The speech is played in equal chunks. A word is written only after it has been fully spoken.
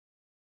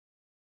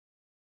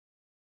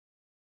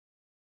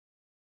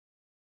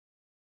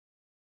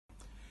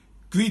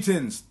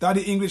Greetings,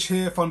 Daddy English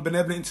here from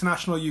Benevolent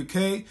International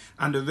UK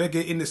and the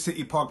Reggae in the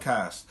City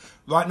podcast.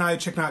 Right now you're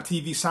checking out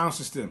TV Sound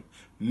System.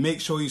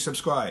 Make sure you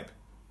subscribe.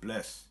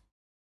 Bless.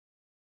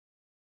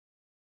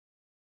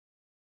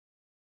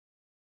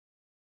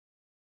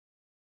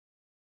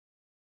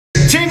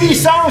 TV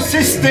Sound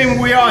System,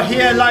 we are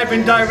here live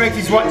and direct.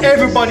 Is what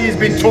everybody has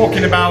been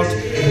talking about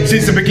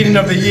since the beginning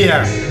of the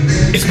year.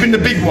 It's been the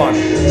big one.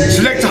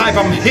 Selector Hype,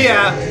 I'm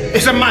here.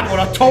 It's a mad one.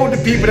 I told the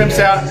people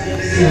themselves,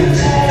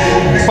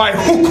 by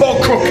hook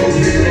or crook,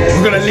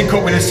 we're going to link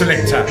up with a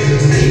selector.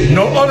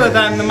 No other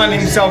than the man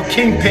himself,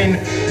 Kingpin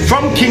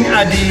from King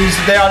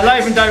Addies. They are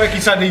live and direct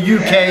inside the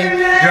UK.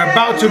 They're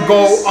about to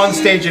go on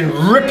stage and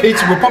rip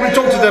it. We'll probably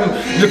talk to them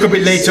a little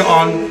bit later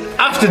on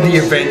after the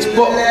event,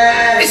 but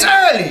it's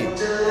early.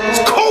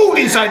 It's cold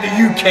inside the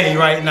UK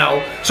right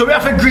now, so we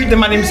have to greet the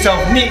man himself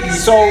neatly.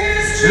 So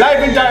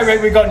live and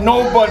direct, we got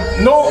no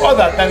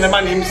other than the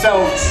man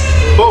himself.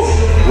 Boom!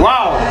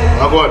 Wow!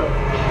 How good?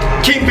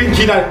 Kingpin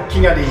King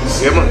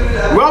Addies. Yeah,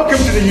 man. Welcome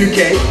to the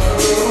UK.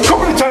 A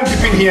couple of times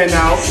you've been here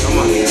now.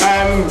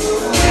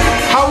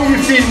 How are you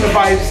feeling the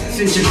vibes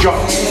since you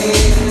dropped?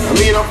 I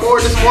mean, I'm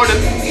forward this morning,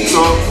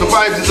 so the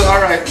vibes is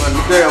alright, man.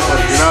 There,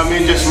 man. You know what I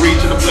mean? Just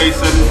reaching the place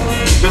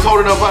and just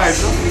holding the vibes.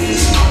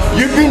 Huh?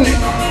 You've been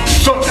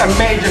such a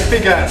major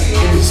figure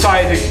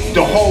inside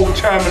the whole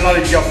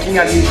terminology of King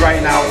Addies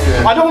right now.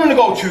 Yeah. I don't want to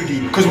go too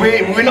deep because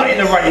we're not in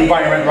the right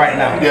environment right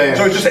now. Yeah, yeah.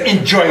 So it's just an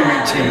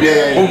enjoyment thing. Yeah,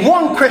 yeah, yeah. But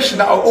one question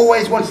that I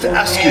always wanted to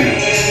ask you,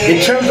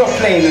 in terms of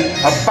playing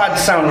a bad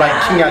sound like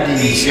King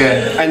Addies,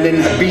 yeah, and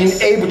then being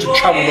able to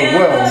travel the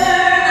world,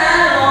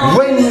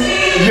 when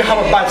you have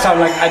a bad sound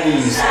like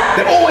Addies,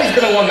 they're always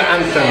going to want the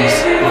anthems.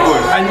 Of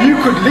course. And you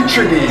could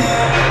literally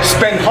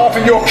spend half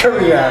of your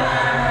career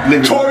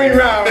touring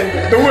around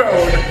the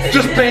world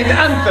just playing the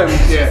anthems.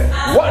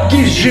 Yeah. What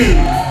gives you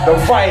the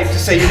vibe to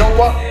say, you know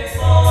what,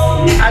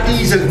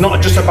 Addies is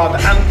not just about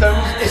the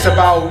anthems, it's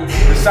about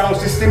the sound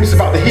system, it's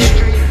about the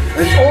history,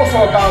 and it's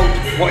also about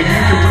what you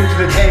can bring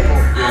to the table.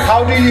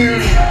 How do you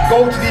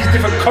go to these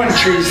different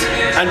countries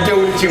and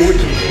deal with it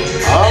wicked?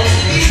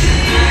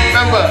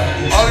 Remember,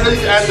 all of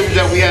these anthems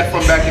that we had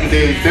from back in the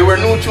days, they were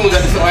new tunes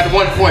at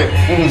one point.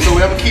 So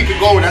we have to keep it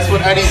going. That's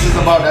what Addies is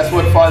about. That's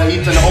what Father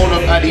Ethan, the owner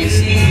of Addies,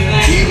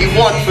 he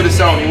wants for the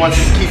sound. He wants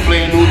us to keep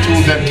playing new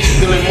tunes and keep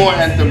building more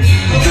anthems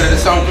so that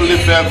the sound can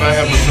live forever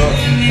and ever. So,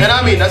 and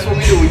I mean, that's what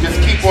we do. We just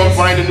keep on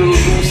finding new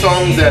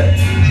songs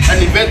and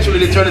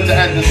eventually they turn into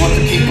anthems. Want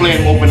to keep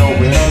playing over and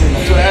over. You know what I mean?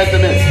 That's what an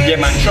anthem is. Yeah,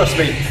 man, trust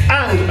me.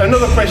 And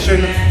another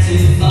question,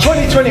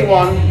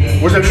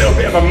 2021 was a little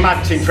bit of a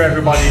mad thing for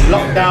everybody.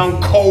 Lockdown,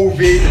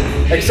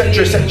 COVID,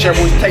 etc., etc.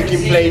 was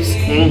taking place.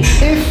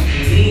 If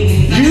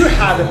you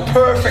had a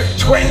perfect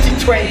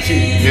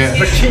 2020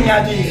 for King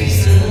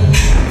Addies,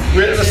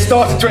 we're at the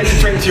start of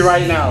 2020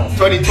 right now.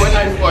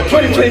 2020 or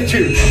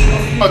 2022?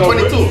 Oh,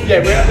 22?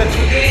 Yeah,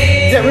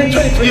 we're in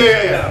 2022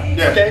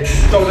 Yeah. Okay,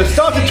 so the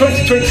start of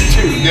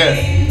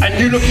 2022, and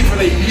you're looking for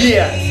the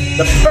year,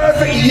 the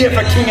perfect year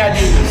for King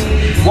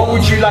Addies. What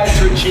would you like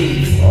to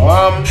achieve?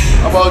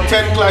 About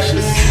 10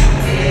 clashes.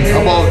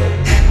 About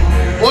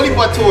only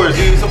for tours.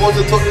 We supposed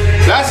to tour.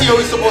 Last year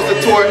we were supposed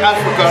to tour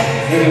Africa,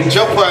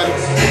 Japan,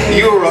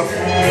 Europe,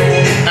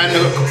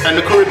 and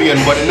the Caribbean,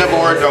 but it never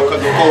worked out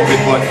because of COVID.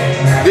 But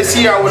this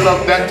year I would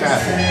love that to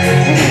happen.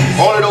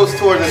 All of those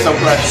tours and some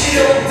clashes.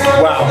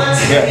 Wow.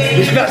 Yeah. Do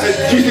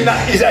you think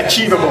that is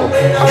achievable?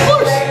 Of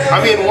course.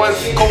 I mean,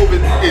 once COVID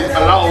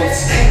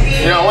allows,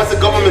 you know, once the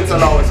government's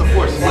allowance, of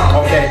course.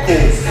 Okay,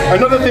 cool.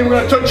 Another thing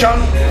we're going to touch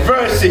on,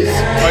 versus.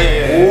 Oh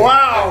yeah.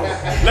 Wow.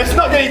 Let's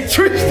not get it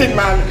twisted,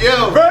 man.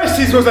 Yeah.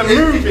 Versus was a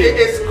movie.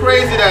 It's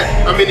crazy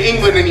that I'm in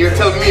England and you're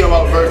telling me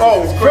about Versus.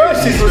 Oh,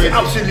 Versus was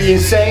absolutely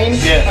insane.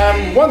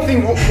 Yeah. One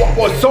thing what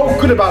was so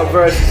good about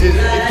Versus is,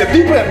 if the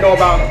people that know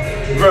about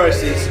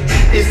Versus,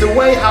 is the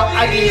way how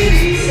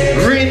Addies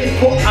really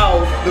put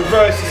out the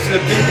verses to the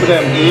people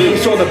them. We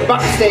saw the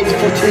backstage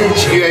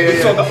footage, we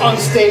saw the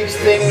onstage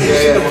thing, we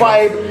saw the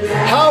vibe.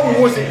 How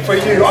was it for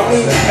you? I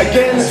mean,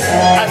 again,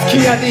 as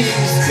King Addies,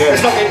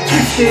 it's not getting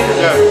twisted,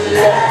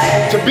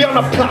 but to be on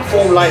a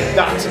platform like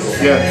that,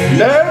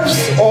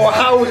 nerves, or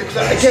how was it?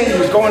 Because again, he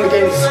was going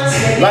against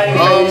Lion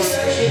Face.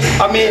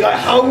 I mean, like,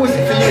 how was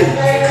it for you?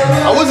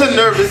 I wasn't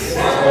nervous.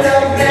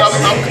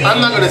 I'm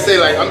not gonna say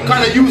like, I'm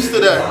kind of used to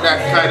that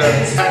kind of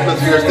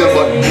atmosphere still,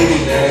 but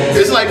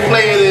it's like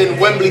playing in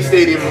Wembley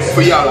Stadium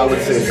for y'all, I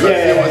would say.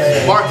 It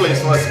was Barclays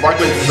for us.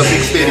 Barclays is a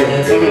big stadium.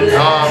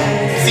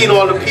 Seeing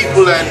all the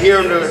people and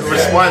hearing the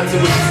response,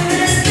 it was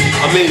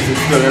amazing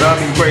still, and I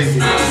mean crazy.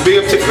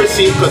 Big up to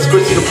Chrissy, because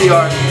Chrissy the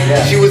PR,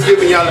 she was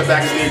giving y'all the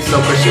backstage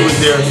stuff, because she was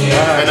there.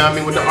 And I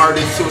mean with the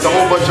artists, it was a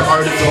whole bunch of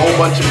artists, a whole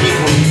bunch of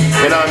people.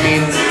 And I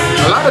mean,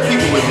 a lot of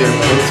people was there,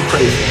 man. It's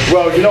crazy.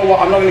 Well, you know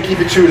what, I'm not going to keep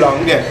it too long.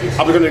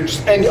 I'm going to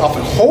just end it off,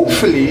 and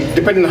hopefully,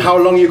 depending on how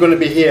long you're going to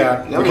be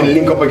here, we can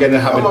link up again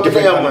and have a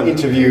different kind of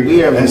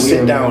interview and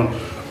sit down.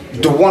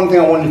 The one thing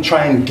I want to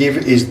try and give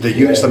is the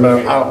youths that are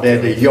out there,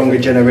 the younger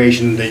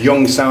generation, the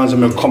young sounds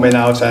that are coming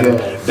out, and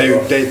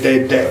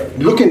they're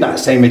looking at that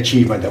same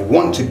achievement. They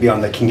want to be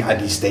on the King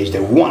Addies stage. They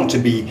want to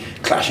be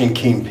clashing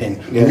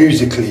Kingpin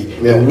musically.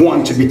 They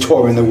want to be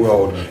touring the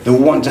world. They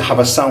want to have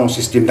a sound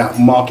system that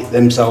market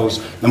themselves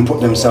and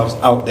put themselves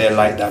out there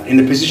like that. In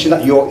the position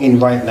that you're in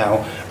right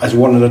now, as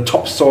one of the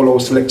top solo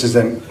selectors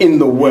in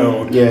the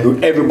world,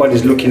 who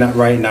everybody's looking at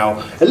right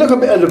now, a little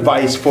bit of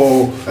advice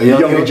for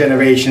younger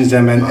generations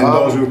and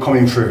those who are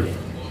coming through.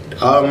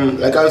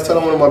 Like I was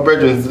telling one of my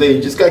brethren today,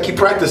 you just gotta keep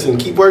practicing,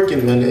 keep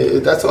working,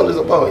 man. That's all it's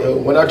about. Yo.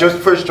 When I just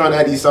first joined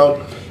Addies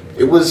Sound,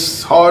 it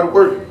was hard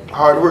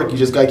work. You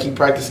just gotta keep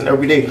practicing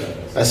every day.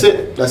 That's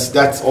it.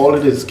 That's all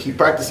it is. Keep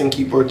practicing,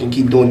 keep working,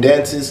 keep doing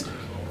dances.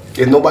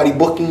 If nobody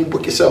booking you,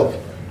 book yourself.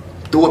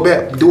 Do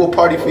a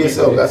party for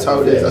yourself. That's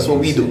how it is. That's what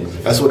we do.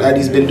 That's what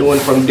Addies been doing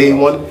from day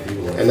one,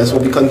 and that's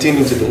what we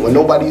continue to do. When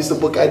nobody used to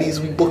book Addies,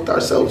 we booked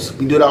ourselves.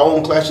 We did our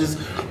own clashes,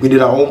 we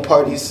did our own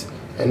parties.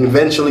 And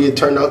eventually it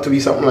turned out to be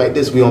something like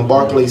this. We on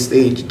Barclays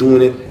stage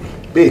doing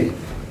it big.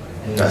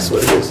 That's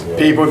what it is.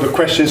 People, the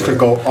questions could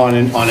go on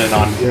and on and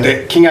on.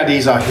 The King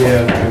Addies are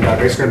here.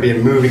 There's going to be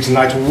a movie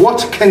tonight.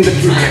 What can the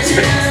people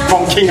expect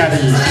from King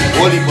Addies?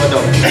 Holy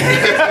Badam.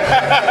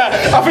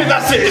 I think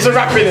that's it. It's a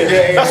wrap in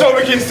it. That's all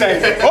we can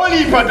say.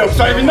 Holy Badam.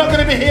 So if you're not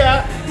going to be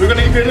here, we're going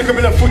to give you a little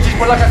bit of footage.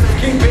 But like I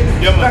said, Kingpin,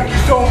 thank you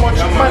so much.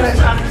 Man,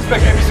 and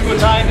respect every single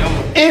time.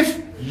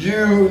 If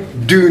you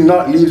do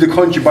not leave the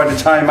country by the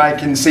time I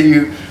can see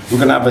you, we're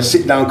going to have a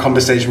sit-down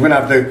conversation. We're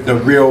going to have the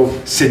real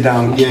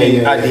sit-down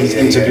King Addies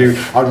interview.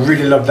 I'd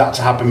really love that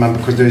to happen, man,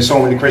 because there's so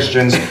many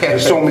questions.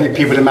 There's so many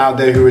people out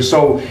there who are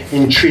so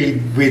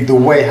intrigued with the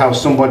way how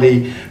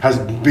somebody has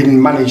been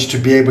managed to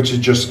be able to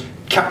just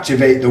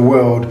captivate the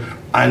world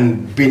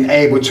and being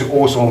able to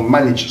also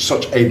manage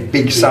such a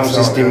big sound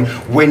system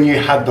when you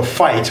had the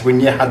fight, when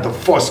you had the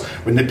fuss,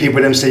 when the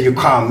people them say you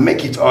can't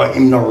make it or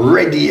I'm not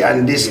ready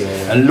and this,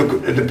 and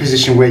look at the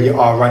position where you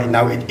are right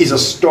now. It is a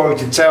story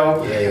to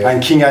tell,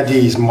 and King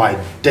Addies,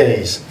 my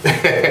days.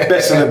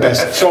 Best of the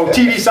best. So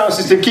TV sound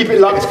system, keep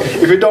it locked.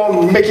 If you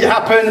don't make it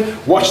happen,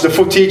 watch the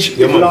footage.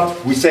 If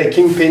not, we say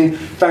Kingpin,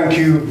 thank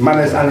you,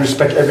 manners and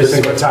respect every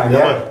single time.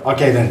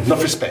 Okay then,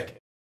 enough respect.